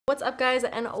What's up guys,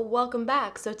 and welcome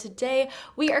back. So today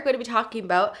we are going to be talking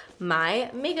about my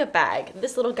makeup bag.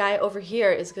 This little guy over here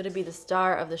is going to be the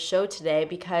star of the show today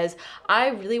because I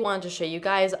really wanted to show you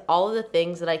guys all of the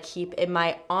things that I keep in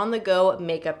my on-the-go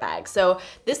makeup bag. So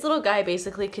this little guy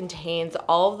basically contains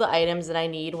all of the items that I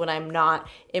need when I'm not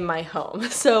in my home.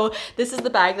 So this is the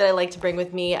bag that I like to bring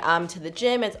with me to the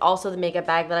gym. It's also the makeup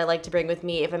bag that I like to bring with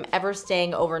me if I'm ever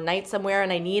staying overnight somewhere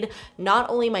and I need not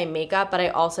only my makeup, but I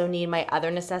also need my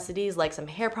other necessities like some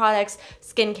hair products,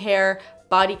 skincare,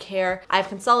 body care. I've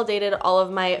consolidated all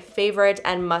of my favorite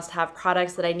and must-have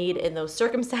products that I need in those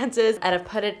circumstances, and I've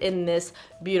put it in this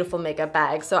beautiful makeup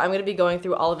bag. So I'm gonna be going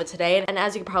through all of it today, and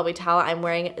as you can probably tell, I'm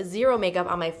wearing zero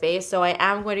makeup on my face, so I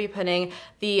am going to be putting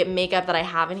the makeup that I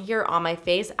have in here on my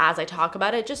face as I talk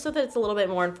about it, just so that it's a little bit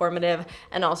more informative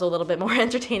and also a little bit more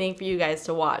entertaining for you guys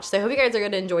to watch. So I hope you guys are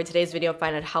gonna enjoy today's video,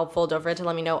 find it helpful. Don't forget to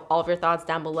let me know all of your thoughts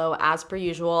down below as per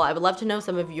usual. I would love to know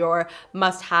some of your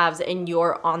must-haves in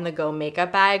your on-the-go makeup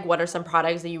bag. What are some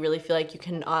products that you really feel like you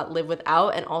cannot live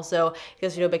without? And also give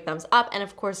this video a big thumbs up, and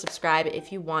of course subscribe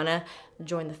if you wanna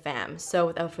join the fam. So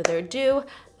without further ado,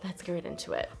 let's get right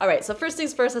into it. All right, so first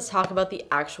things first, let's talk about the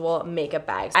actual makeup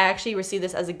bags. I actually received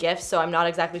this as a gift, so I'm not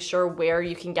exactly sure where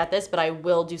you can get this, but I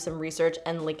will do some research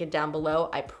and link it down below,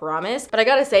 I promise. But I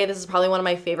gotta say, this is probably one of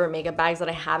my favorite makeup bags that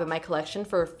I have in my collection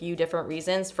for a few different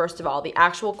reasons. First of all, the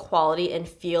actual quality and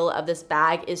feel of this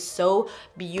bag is so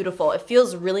beautiful. It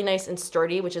feels really nice and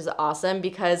sturdy, which is awesome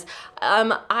because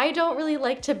I don't really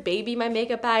like to baby my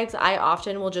makeup bags. I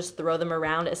often will just throw them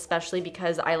around, especially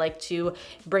because I like to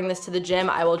bring this to the gym.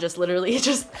 I will just literally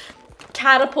just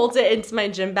catapult it into my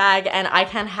gym bag, and I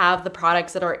can have the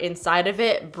products that are inside of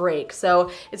it break.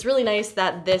 So it's really nice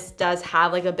that this does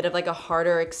have like a bit of like a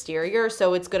harder exterior,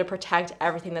 so it's going to protect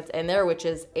everything that's in there, which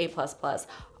is A++.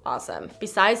 Awesome.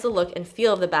 Besides the look and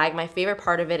feel of the bag, my favorite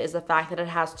part of it is the fact that it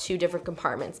has two different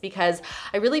compartments, because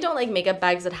I really don't like makeup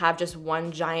bags that have just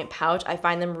one giant pouch. I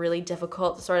find them really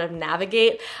difficult to sort of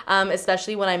navigate,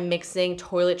 especially when I'm mixing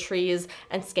toiletries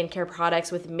and skincare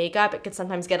products with makeup. It can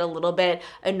sometimes get a little bit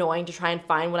annoying to try and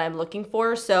find what I'm looking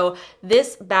for. So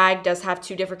this bag does have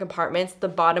two different compartments. The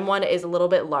bottom one is a little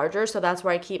bit larger, so that's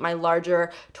where I keep my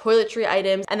larger toiletry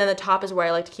items, and then the top is where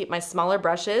I like to keep my smaller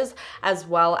brushes as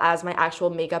well as my actual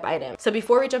makeup item. So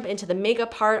before we jump into the makeup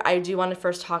part, I do want to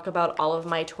first talk about all of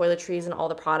my toiletries and all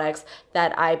the products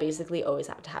that I basically always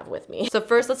have to have with me. So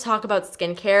first, let's talk about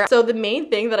skincare. So the main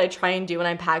thing that I try and do when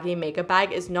I'm packing a makeup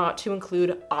bag is not to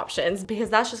include options, because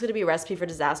that's just going to be a recipe for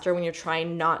disaster when you're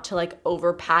trying not to like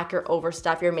overpack or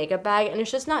overstuff your makeup bag, and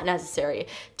it's just not necessary.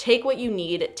 Take what you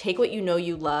need, take what you know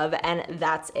you love, and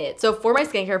that's it. So for my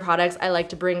skincare products, I like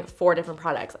to bring 4 different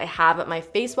products. I have my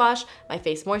face wash, my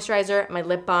face moisturizer, my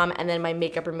lip balm, and then my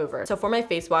makeup remover. So for my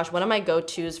face wash, one of my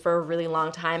go-tos for a really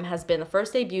long time has been the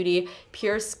First Aid Beauty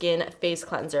Pure Skin Face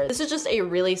Cleanser. This is just a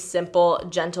really simple,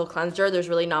 gentle cleanser. There's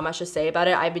really not much to say about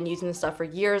it. I've been using this stuff for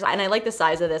years, and I like the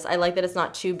size of this. I like that it's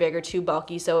not too big or too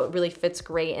bulky, so it really fits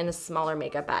great in a smaller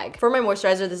makeup bag. For my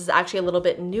moisturizer, this is actually a little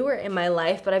bit newer in my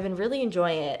life, but I've been really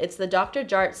enjoying it. It's the Dr.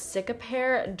 Jart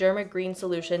Cicapair Derma Green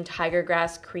Solution Tiger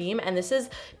Grass Cream, and this is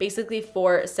basically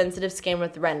for sensitive skin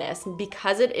with redness.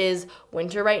 Because it is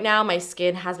winter right now, my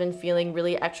skin has been feeling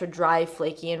really extra dry,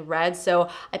 flaky, and red, so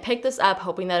I picked this up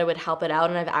hoping that it would help it out,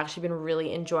 and I've actually been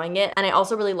really enjoying it. And I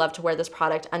also really love to wear this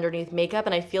product underneath makeup,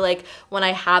 and I feel like when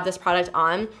I have this product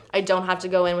on, I don't have to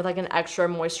go in with like an extra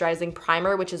moisturizing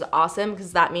primer, which is awesome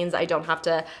because that means I don't have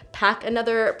to pack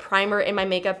another primer in my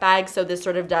makeup bag. So this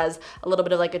sort of does a little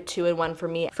bit of like a 2-in-1 for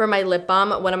me. For my lip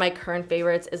balm, one of my current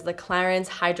favorites is the Clarins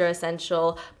Hydra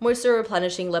Essential Moisture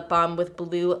Replenishing Lip Balm with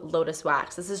Blue Lotus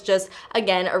Wax. This is just,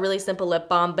 again, a really simple lip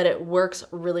balm, but it works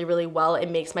really, really well. It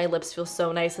makes my lips feel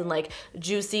so nice and like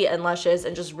juicy and luscious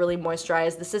and just really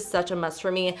moisturized. This is such a must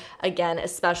for me, again,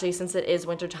 especially since it is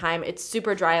winter time. It's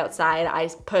super dry outside. I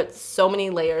put so many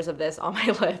layers of this on my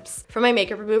lips. For my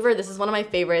makeup remover, this is one of my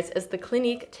favorites. It's the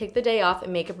Clinique Take the Day Off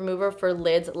Makeup Remover for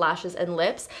lids, lashes, and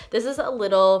lips. This is a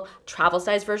little travel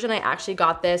size version. I actually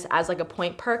got this as like a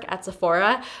point perk at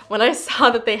Sephora. When I saw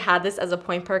that they had this as a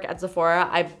point perk at Sephora,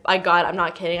 I got, I'm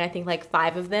not kidding, I think like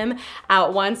 5 of them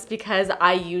at once because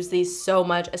I use these so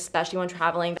much, especially when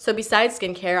traveling. So besides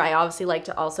skincare, I obviously like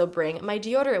to also bring my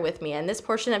deodorant with me. And this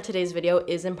portion of today's video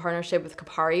is in partnership with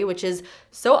Kopari, which is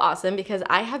so awesome because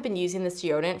I have been using this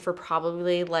deodorant for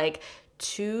probably like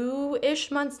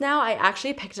 2-ish months now. I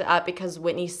actually picked it up because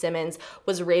Whitney Simmons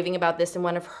was raving about this in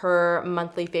one of her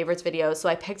monthly favorites videos. So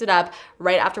I picked it up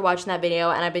right after watching that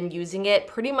video, and I've been using it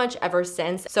pretty much ever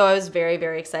since. So I was very,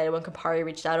 very excited when Kopari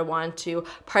reached out and wanted to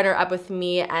partner up with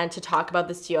me and to talk about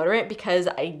this deodorant because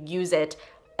I use it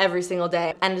every single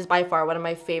day, and is by far one of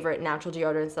my favorite natural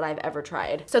deodorants that I've ever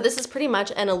tried. So this is pretty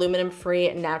much an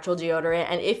aluminum-free natural deodorant,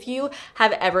 and if you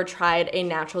have ever tried a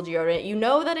natural deodorant, you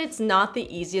know that it's not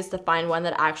the easiest to find one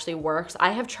that actually works.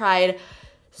 I have tried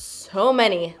so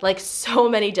many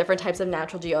different types of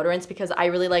natural deodorants because I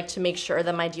really like to make sure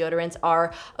that my deodorants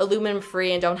are aluminum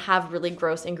free and don't have really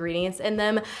gross ingredients in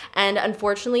them. And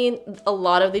unfortunately, a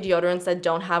lot of the deodorants that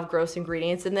don't have gross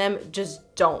ingredients in them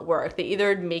just don't work. They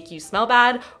either make you smell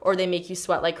bad or they make you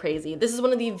sweat like crazy. This is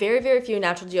one of the very few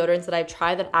natural deodorants that I've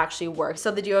tried that actually works.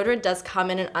 So the deodorant does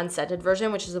come in an unscented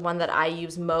version, which is the one that I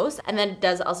use most. And then it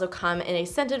does also come in a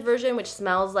scented version, which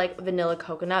smells like vanilla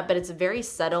coconut, but it's very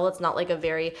subtle. It's not like a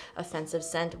very offensive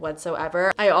scent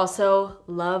whatsoever. I also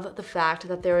love the fact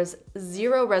that there is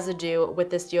zero residue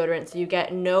with this deodorant, so you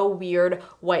get no weird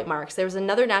white marks. There was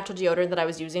another natural deodorant that I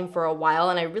was using for a while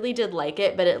and I really did like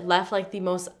it, but it left like the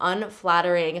most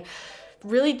unflattering,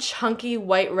 really chunky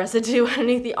white residue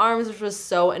underneath the arms, which was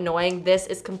so annoying. This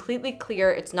is completely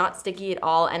clear, it's not sticky at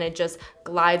all, and it just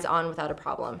glides on without a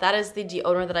problem. That is the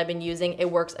deodorant that I've been using. It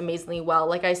works amazingly well.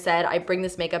 Like I said, I bring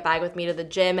this makeup bag with me to the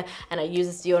gym and I use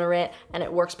this deodorant and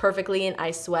it works perfectly, and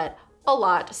I sweat a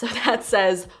lot, so that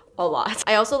says a lot.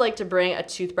 I also like to bring a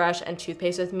toothbrush and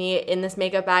toothpaste with me in this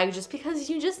makeup bag just because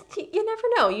you never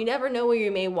know. You never know where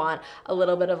you may want a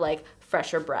little bit of like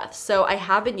fresher breath. So I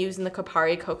have been using the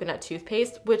Kopari coconut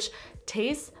toothpaste, which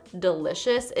tastes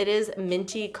delicious. It is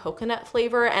minty coconut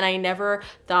flavor, and I never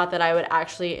thought that I would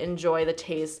actually enjoy the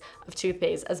taste of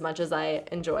toothpaste as much as I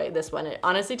enjoy this one. It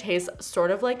honestly tastes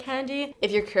sort of like candy.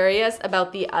 If you're curious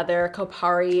about the other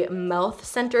Kopari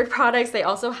mouth-centered products, they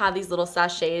also have these little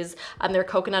sachets. They're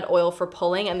coconut oil for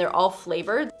pulling, and they're all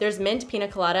flavored. There's mint, pina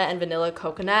colada, and vanilla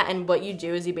coconut, and what you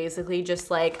do is you basically just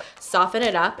like soften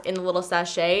it up in a little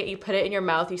sachet, you put it in your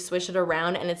mouth, you swish it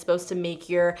around, and it's supposed to make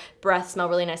your breath smell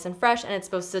really nice and fresh, and it's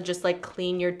supposed to just like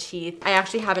clean your teeth. I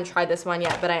actually haven't tried this one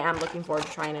yet, but I am looking forward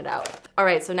to trying it out. All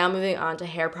right, so now moving on to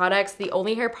hair products. The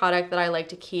only hair product that I like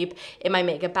to keep in my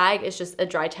makeup bag is just a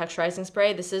dry texturizing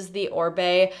spray. This is the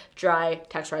Orbe dry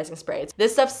texturizing spray.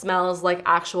 This stuff smells like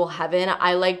actual heaven.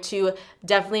 I like to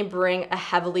definitely bring a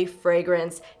heavily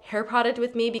fragranced hair product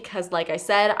with me because, like I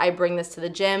said, I bring this to the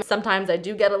gym. Sometimes I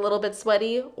do get a little bit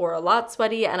sweaty or a lot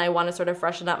sweaty, and I want to sort of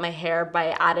freshen up my hair by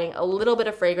adding a little bit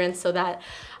of fragrance so that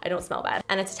I don't smell bad.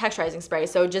 And it's a texturizing spray,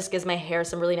 so it just gives my hair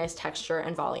some really nice texture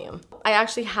and volume. I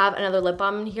actually have another lip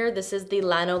balm in here. This is the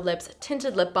Lano Lips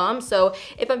Tinted Lip Balm. So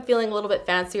if I'm feeling a little bit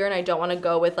fancier and I don't want to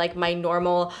go with like my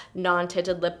normal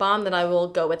non-tinted lip balm, then I will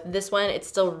go with this one. It's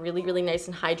still really nice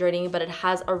and hydrating, but it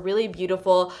has a really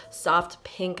beautiful soft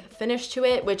pink finish to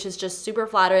it, which is just super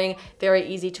flattering, very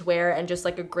easy to wear, and just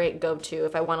like a great go-to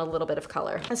if I want a little bit of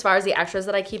color. As far as the extras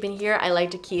that I keep in here, I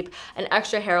like to keep an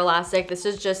extra hair elastic. This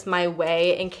is just my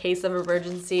way in case of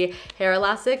emergency hair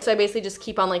elastic. So I basically just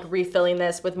keep on like refilling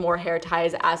this with more hair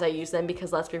ties as I use them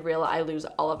because let's be real, I lose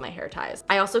all of my hair ties.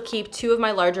 I also keep 2 of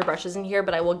my larger brushes in here,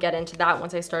 but I will get into that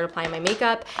once I start applying my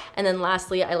makeup. And then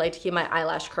lastly, I like to keep my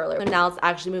eyelash curler. So now let's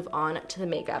actually move on to the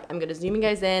makeup. I'm gonna zoom you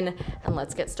guys in and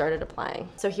let's get started applying.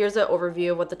 So here's an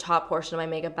overview of what the top portion of my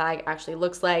makeup bag actually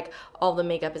looks like. All the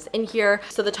makeup is in here.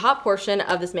 So the top portion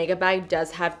of this makeup bag does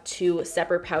have 2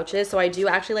 separate pouches. So I do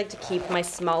actually like to keep my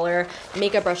smaller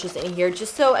makeup brushes in here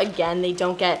just so, again, they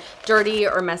don't get dirty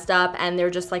or messed up and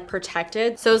they're just like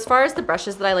protected. So as far as the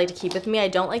brushes that I like to keep with me, I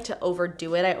don't like to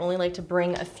overdo it. I only like to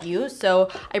bring a few. So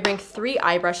I bring 3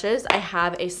 eye brushes. I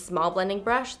have a small blending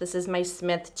brush. This is my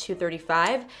Smith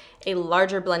 235. A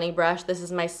larger blending brush. This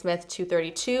is my Smith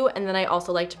 232. And then I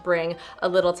also like to bring a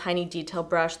little tiny detail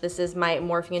brush. This is my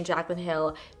Morphe & Jaclyn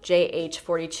Hill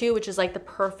JH42, which is like the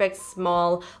perfect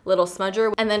small little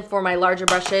smudger. And then for my larger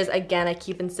brushes, again, I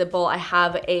keep it simple. I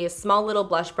have a small little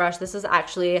blush brush. This is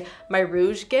actually my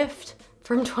Rouge gift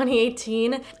from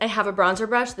 2018. I have a bronzer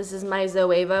brush. This is my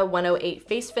Zoeva 108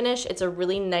 Face Finish. It's a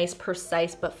really nice,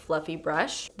 precise, but fluffy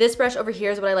brush. This brush over here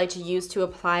is what I like to use to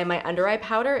apply my under eye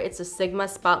powder. It's a Sigma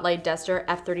Spotlight Duster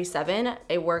F37.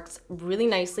 It works really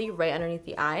nicely right underneath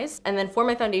the eyes. And then for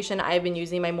my foundation, I've been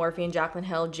using my Morphe & Jaclyn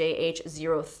Hill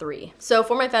JH03. So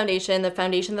for my foundation, the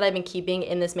foundation that I've been keeping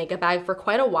in this makeup bag for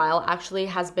quite a while actually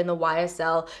has been the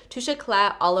YSL Touche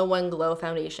Éclat All-in-One Glow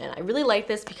Foundation. I really like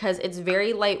this because it's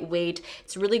very lightweight.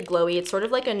 It's really glowy. It's sort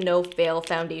of like a no-fail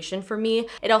foundation for me.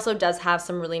 It also does have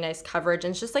some really nice coverage,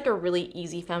 and it's just like a really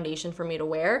easy foundation for me to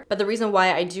wear. But the reason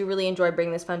why I do really enjoy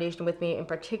bringing this foundation with me in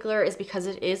particular is because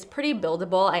it is pretty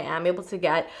buildable. I am able to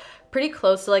get pretty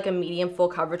close to like a medium full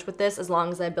coverage with this as long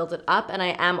as I build it up, and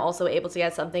I am also able to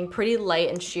get something pretty light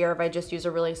and sheer if I just use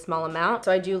a really small amount.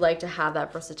 So I do like to have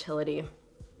that versatility.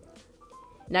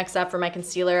 Next up for my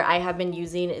concealer, I have been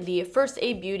using the First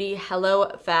Aid Beauty Hello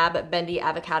Fab Bendy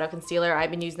Avocado Concealer. I've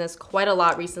been using this quite a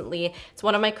lot recently. It's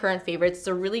one of my current favorites. It's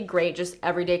a really great, just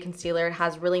everyday concealer. It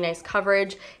has really nice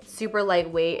coverage, super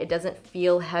lightweight. It doesn't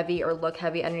feel heavy or look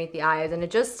heavy underneath the eyes, and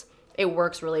it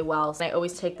works really well. So I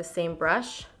always take the same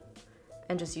brush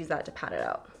and just use that to pat it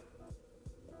out.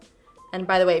 And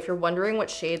by the way, if you're wondering what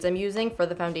shades I'm using for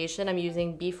the foundation, I'm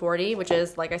using B40, which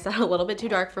is, like I said, a little bit too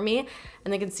dark for me,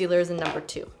 and the concealer is in number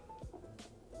 2.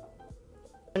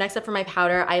 Next up for my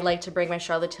powder, I like to bring my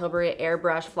Charlotte Tilbury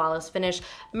Airbrush Flawless Finish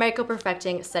Micro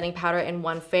Perfecting Setting Powder in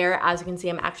one fair. As you can see,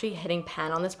 I'm actually hitting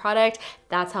pan on this product.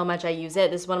 That's how much I use it.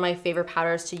 This is one of my favorite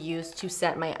powders to use to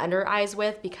set my under eyes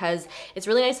with because it's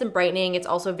really nice and brightening. It's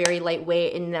also very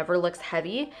lightweight. It never looks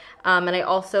heavy. And I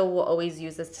also will always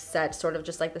use this to set sort of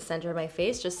just like the center of my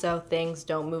face, just so things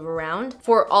don't move around.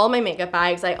 For all my makeup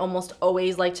bags, I almost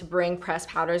always like to bring pressed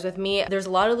powders with me. There's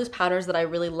a lot of loose powders that I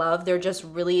really love. They're just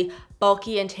really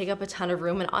bulky and take up a ton of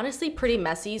room and honestly pretty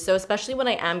messy. So especially when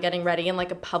I am getting ready in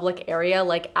like a public area,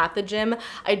 like at the gym,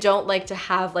 I don't like to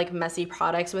have like messy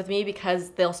products with me because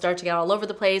they'll start to get all over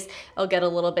the place. It'll get a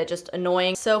little bit just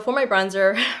annoying. So for my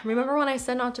bronzer, remember when I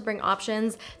said not to bring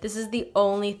options? This is the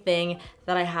only thing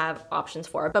that I have options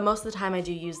for, but most of the time I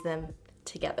do use them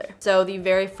together. So the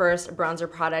very first bronzer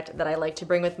product that I like to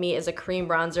bring with me is a cream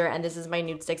bronzer, and this is my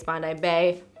Nude Sticks Bondi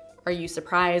Bay. Are you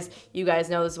surprised? You guys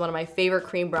know this is one of my favorite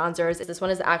cream bronzers. This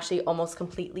one is actually almost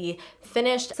completely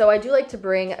finished. So I do like to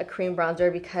bring a cream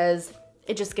bronzer because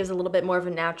it just gives a little bit more of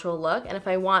a natural look. And if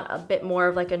I want a bit more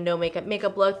of like a no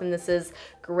makeup look, then this is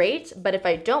great. But if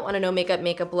I don't want a no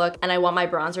makeup look and I want my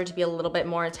bronzer to be a little bit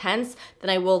more intense, then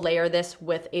I will layer this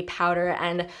with a powder.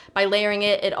 And by layering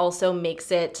it, it also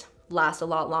makes it last a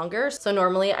lot longer. So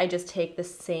normally I just take the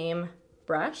same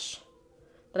brush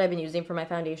that I've been using for my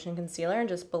foundation concealer and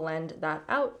just blend that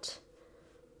out.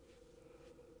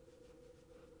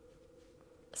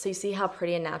 So you see how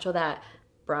pretty and natural that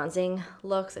bronzing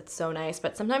looks? It's so nice,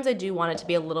 but sometimes I do want it to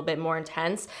be a little bit more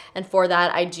intense, and for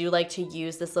that I do like to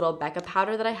use this little Becca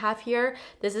powder that I have here.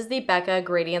 This is the Becca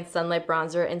Gradient Sunlight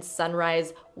Bronzer in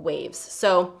Sunrise Waves.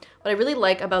 So what I really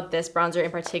like about this bronzer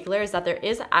in particular is that there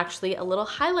is actually a little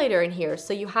highlighter in here.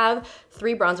 So you have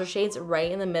 3 bronzer shades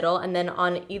right in the middle, and then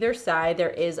on either side there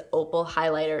is opal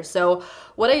highlighter. So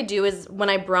what I do is when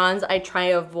I bronze, I try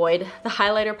to avoid the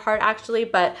highlighter part actually,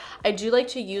 but I do like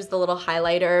to use the little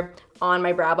highlighter on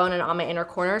my brow bone and on my inner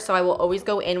corner. So I will always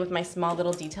go in with my small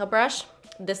little detail brush,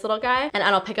 this little guy, and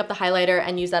I'll pick up the highlighter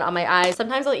and use that on my eyes.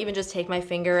 Sometimes I'll even just take my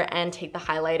finger and take the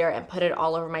highlighter and put it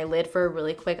all over my lid for a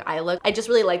really quick eye look. I just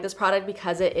really like this product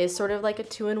because it is sort of like a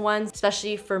 2-in-1,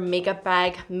 especially for makeup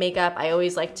bag makeup. I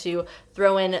always like to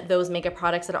throw in those makeup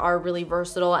products that are really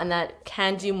versatile and that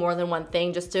can do more than one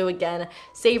thing, just to again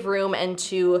save room and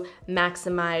to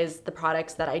maximize the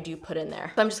products that I do put in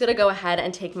there. So I'm just gonna go ahead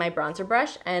and take my bronzer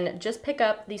brush and just pick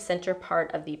up the center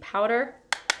part of the powder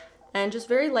and just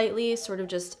very lightly sort of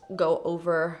just go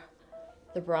over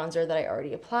the bronzer that I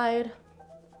already applied.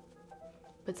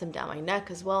 Put some down my neck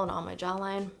as well and on my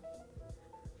jawline.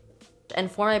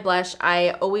 And for my blush,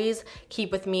 I always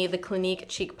keep with me the Clinique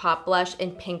Cheek Pop blush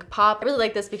in Pink Pop. I really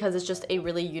like this because it's just a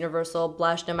really universal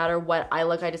blush. No matter what eye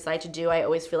look I decide to do, I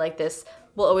always feel like this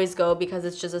will always go because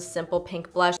it's just a simple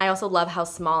pink blush. I also love how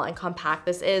small and compact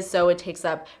this is, so it takes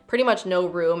up pretty much no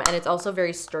room, and it's also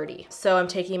very sturdy. So I'm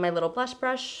taking my little blush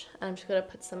brush and I'm just gonna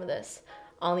put some of this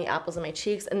on the apples of my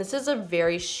cheeks. And this is a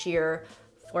very sheer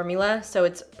formula, so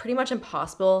it's pretty much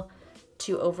impossible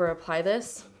to over apply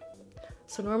this.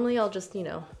 So normally I'll just, you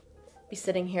know, be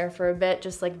sitting here for a bit,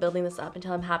 just like building this up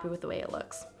until I'm happy with the way it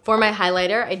looks. For my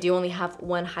highlighter, I do only have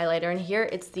one highlighter in here.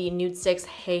 It's the Nude Sticks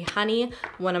Hey Honey,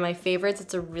 one of my favorites.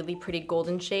 It's a really pretty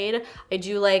golden shade. I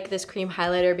do like this cream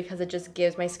highlighter because it just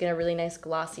gives my skin a really nice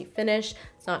glossy finish.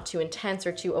 It's not too intense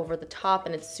or too over the top,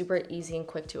 and it's super easy and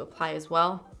quick to apply as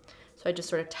well. So I just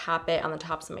sort of tap it on the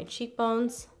tops of my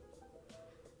cheekbones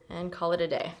and call it a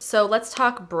day. So let's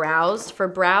talk brows. For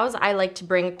brows, I like to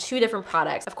bring 2 different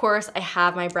products. Of course, I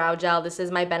have my brow gel. This is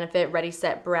my Benefit Ready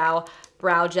Set Brow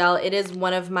Gel. It is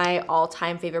one of my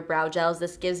all-time favorite brow gels.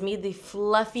 This gives me the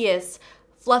fluffiest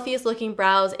looking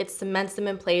brows. It cements them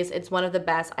in place. It's one of the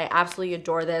best. I absolutely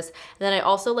adore this. And then I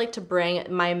also like to bring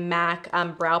my MAC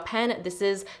brow pen. This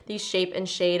is the Shape and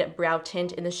Shade Brow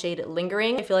Tint in the shade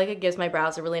Lingering. I feel like it gives my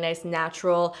brows a really nice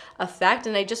natural effect,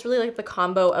 and I just really like the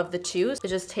combo of the two. So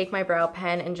just take my brow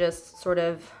pen and just sort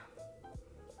of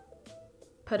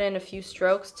put in a few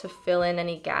strokes to fill in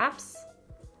any gaps.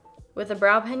 With a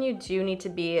brow pen, you do need to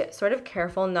be sort of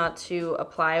careful not to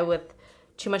apply with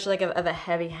too much like of a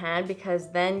heavy hand,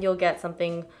 because then you'll get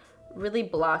something really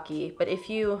blocky. But if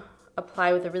you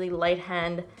apply with a really light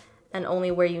hand and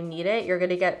only where you need it, you're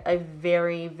gonna get a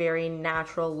very, very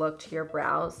natural look to your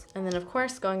brows. And then of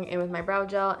course, going in with my brow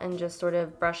gel and just sort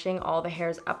of brushing all the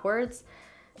hairs upwards,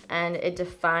 and it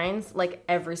defines like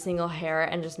every single hair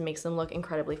and just makes them look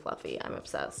incredibly fluffy. I'm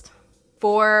obsessed.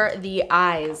 For the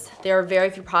eyes, there are very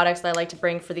few products that I like to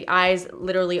bring for the eyes,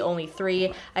 literally only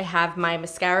 3. I have my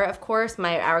mascara, of course,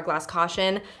 my Hourglass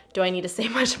Caution. Do I need to say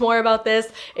much more about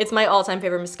this? It's my all-time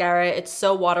favorite mascara. It's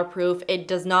so waterproof. It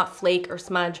does not flake or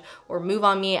smudge or move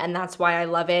on me, and that's why I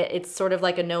love it. It's sort of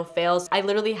like a no fails. I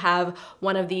literally have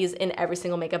one of these in every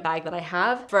single makeup bag that I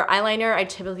have. For eyeliner, I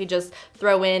typically just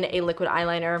throw in a liquid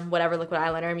eyeliner, whatever liquid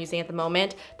eyeliner I'm using at the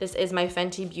moment. This is my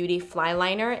Fenty Beauty Fly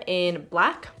Liner in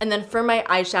black. And then for my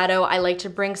eyeshadow, I like to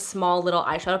bring small little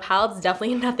eyeshadow palettes,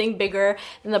 definitely nothing bigger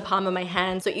than the palm of my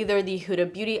hand. So either the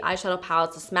Huda Beauty eyeshadow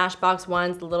palettes, the Smashbox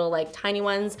ones, the little like tiny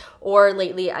ones, or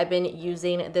lately I've been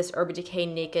using this Urban Decay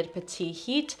Naked Petite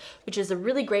Heat, which is a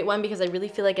really great one because I really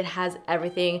feel like it has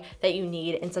everything that you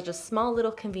need in such a small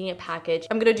little convenient package.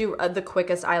 I'm gonna do the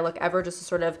quickest eye look ever just to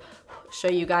sort of show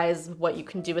you guys what you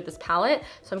can do with this palette.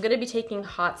 So I'm gonna be taking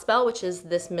Hot Spell, which is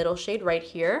this middle shade right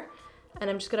here, and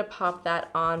I'm just gonna pop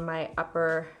that on my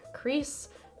upper crease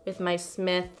with my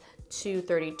Smith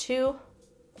 232.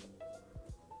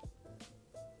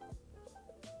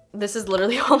 This is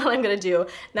literally all that I'm gonna do.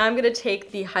 Now I'm gonna take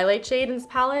the highlight shade in this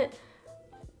palette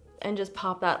and just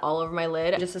pop that all over my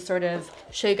lid. Just to sort of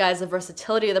show you guys the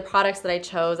versatility of the products that I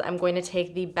chose, I'm going to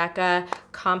take the Becca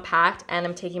Compact, and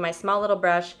I'm taking my small little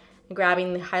brush and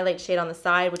grabbing the highlight shade on the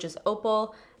side, which is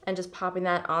Opal, and just popping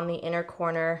that on the inner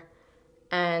corner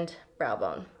and brow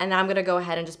bone. And now I'm gonna go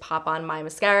ahead and just pop on my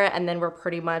mascara, and then we're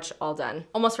pretty much all done.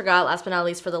 Almost forgot, last but not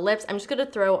least, for the lips, I'm just gonna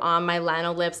throw on my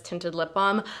Lano Lips Tinted Lip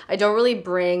Balm. I don't really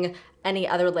bring any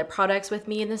other lip products with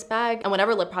me in this bag, and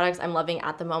whatever lip products I'm loving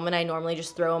at the moment, I normally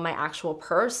just throw in my actual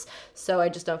purse, so I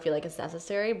just don't feel like it's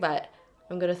necessary, but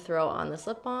I'm gonna throw on this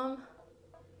lip balm.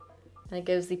 And it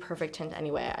gives the perfect tint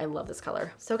anyway. I love this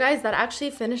color. So guys, that actually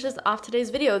finishes off today's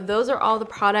video. Those are all the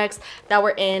products that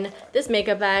were in this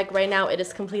makeup bag. Right now it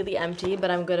is completely empty,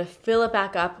 but I'm gonna fill it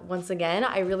back up once again.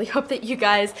 I really hope that you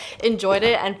guys enjoyed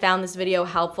it and found this video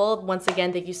helpful. Once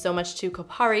again, thank you so much to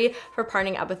Kopari for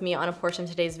partnering up with me on a portion of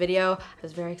today's video. I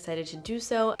was very excited to do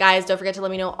so. Guys, don't forget to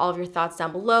let me know all of your thoughts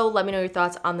down below. Let me know your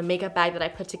thoughts on the makeup bag that I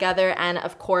put together. And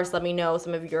of course, let me know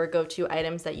some of your go-to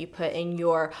items that you put in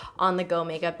your on-the-go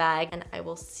makeup bag. And I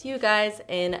will see you guys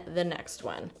in the next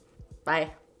one. Bye.